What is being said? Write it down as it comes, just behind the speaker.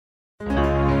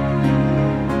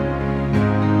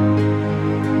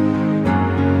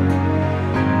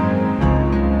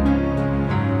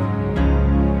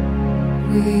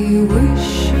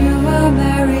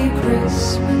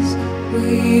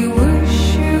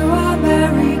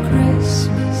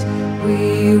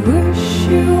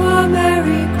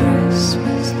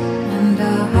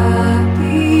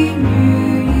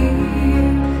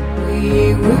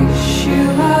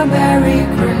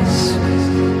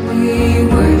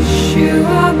you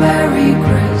a Merry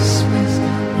Christmas.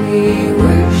 We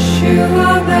wish you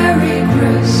a Merry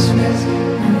Christmas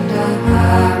and a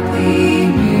Happy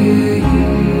New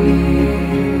Year.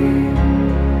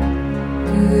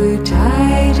 Good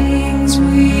tidings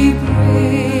we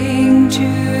bring to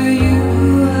you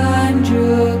and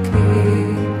your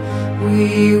King.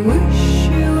 We wish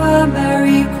you a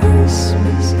Merry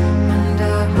Christmas and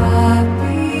a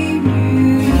Happy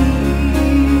New Year.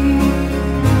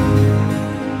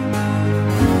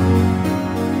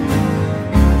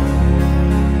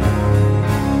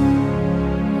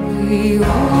 We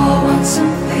all want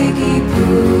some figgy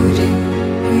pudding.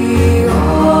 We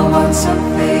all want some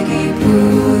figgy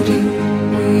pudding.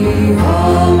 We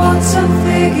all want some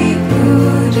figgy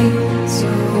pudding. So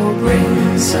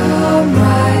bring some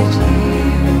right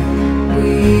here.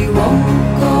 We won't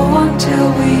go until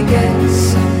we get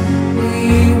some.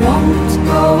 We won't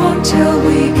go until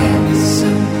we get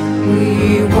some.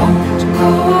 We won't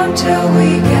go until we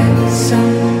get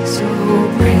some. So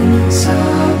bring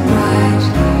some right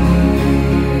here.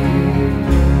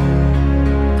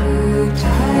 Good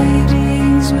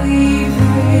tidings we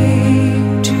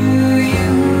bring to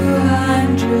you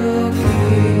and your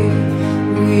King.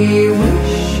 We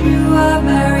wish you a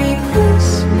Merry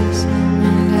Christmas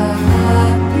and a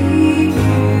Happy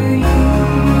New Year.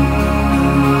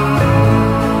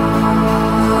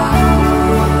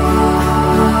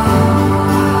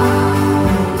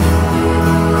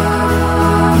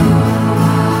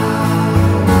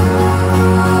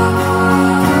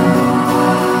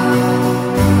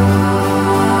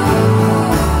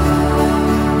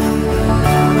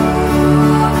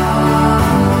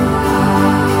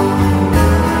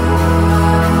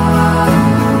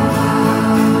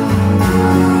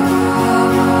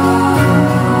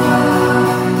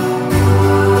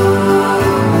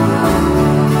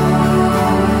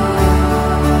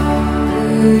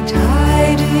 Good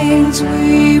tidings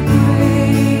we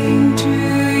bring to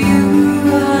you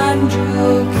and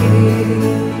your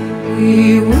King.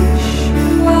 We wish